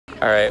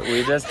All right,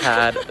 we just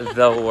had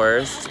the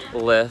worst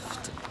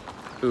Lyft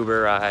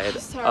Uber ride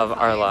of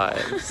our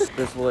lives.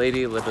 This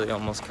lady literally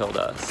almost killed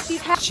us.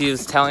 She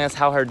was telling us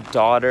how her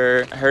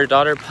daughter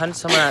punched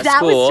someone at school.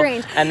 That was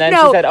strange. And then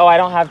she said, oh, I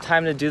don't have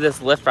time to do this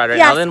Lyft ride right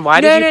now. Then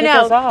why did you pick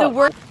us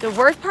up? The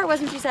worst part was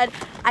when she said,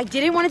 I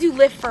didn't want to do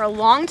Lyft for a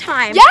long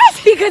time.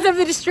 Yes! Because of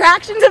the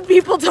distractions of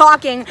people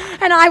talking,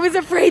 and I was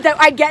afraid that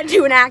I'd get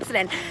into an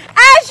accident.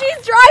 As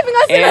she's driving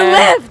us in a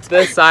Lyft!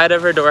 The side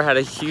of her door had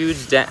a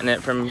huge dent in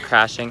it from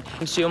crashing.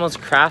 And she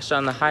almost crashed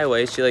on the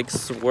highway. She like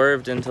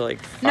swerved into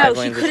like 5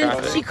 lanes of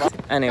traffic.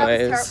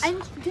 Anyways,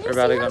 we're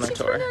about to go on a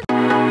tour.